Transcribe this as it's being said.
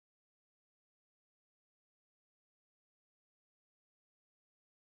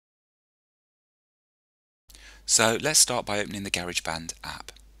So let's start by opening the GarageBand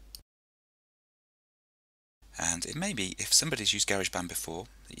app. And it may be, if somebody's used GarageBand before,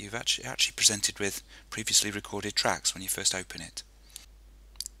 that you've actually presented with previously recorded tracks when you first open it.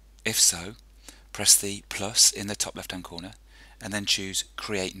 If so, press the plus in the top left hand corner and then choose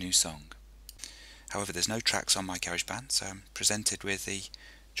Create New Song. However, there's no tracks on my GarageBand, so I'm presented with the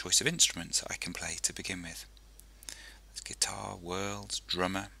choice of instruments I can play to begin with. There's guitar, whirls,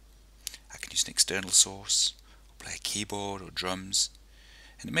 drummer. I can use an external source, or play a keyboard or drums.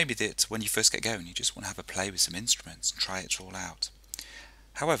 And it may be that when you first get going you just want to have a play with some instruments and try it all out.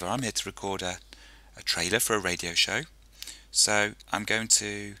 However, I'm here to record a trailer for a radio show, so I'm going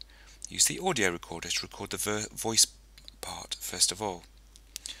to use the audio recorder to record the voice part first of all.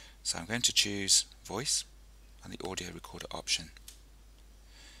 So I'm going to choose voice and the audio recorder option.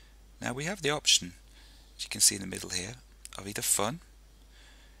 Now we have the option, as you can see in the middle here, of either fun,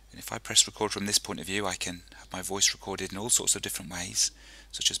 and if I press record from this point of view I can have my voice recorded in all sorts of different ways,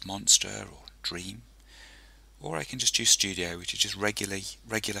 such as monster or dream, or I can just choose studio, which is just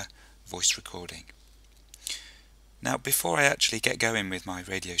regular voice recording. Now before I actually get going with my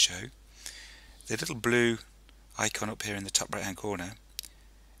radio show, the little blue icon up here in the top right hand corner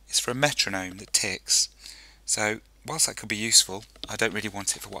is for a metronome that ticks. So whilst that could be useful, I don't really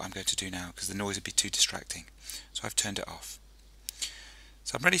want it for what I'm going to do now because the noise would be too distracting, so I've turned it off.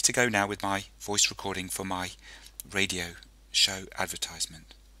 So I'm ready to go now with my voice recording for my radio show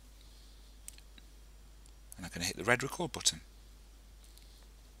advertisement. And I'm going to hit the red record button.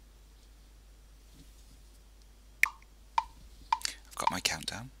 I've got my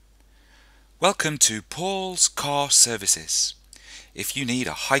countdown. Welcome to Paul's Car Services. If you need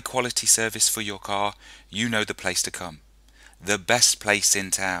a high quality service for your car, you know the place to come. The best place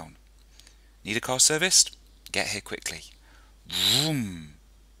in town. Need a car serviced? Get here quickly. Vroom.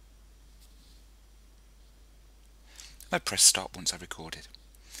 I press stop once I've recorded.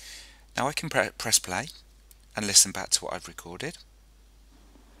 Now I can press play and listen back to what I've recorded.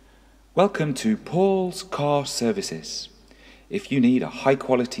 Welcome to Paul's Car Services. If you need a high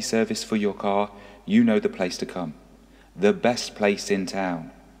quality service for your car, you know the place to come. The best place in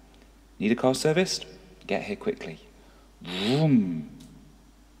town. Need a car serviced? Get here quickly. Vroom.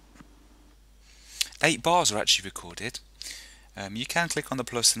 8 bars are actually recorded. You can click on the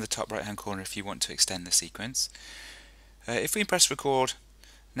plus in the top right hand corner if you want to extend the sequence. If we press record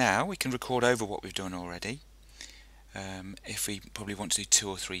now, we can record over what we've done already. If we probably want to do 2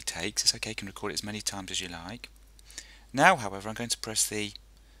 or 3 takes, it's okay, you can record it as many times as you like. Now, however, I'm going to press the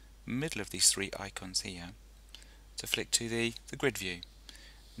middle of these 3 icons here to flick to the grid view.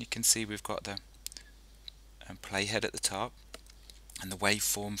 And you can see we've got the playhead at the top and the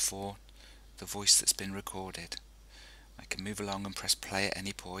waveform for the voice that's been recorded. I can move along and press play at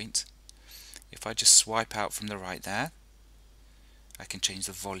any point. If I just swipe out from the right there, I can change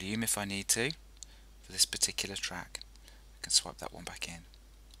the volume if I need to for this particular track. I can swipe that one back in.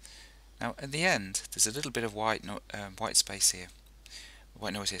 Now at the end there's a little bit of white space here,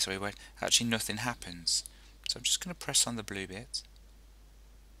 white noise here, sorry, where actually nothing happens. So I'm just going to press on the blue bit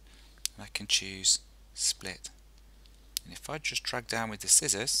and I can choose split. And if I just drag down with the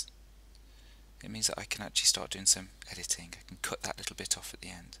scissors, it means that I can actually start doing some editing. I can cut that little bit off at the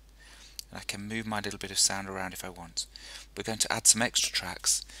end. And I can move my little bit of sound around if I want. We're going to add some extra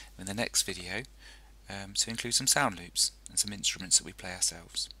tracks in the next video to include some sound loops and some instruments that we play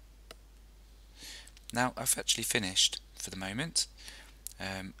ourselves. Now I've actually finished for the moment.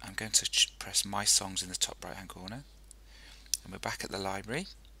 I'm going to press My Songs in the top right hand corner, and we're back at the library.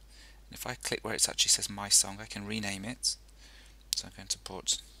 And if I click where it actually says My Song, I can rename it. So I'm going to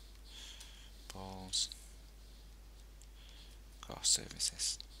put Paul's Car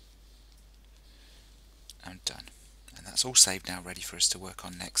Services. I'm done, and that's all saved now, ready for us to work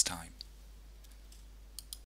on next time.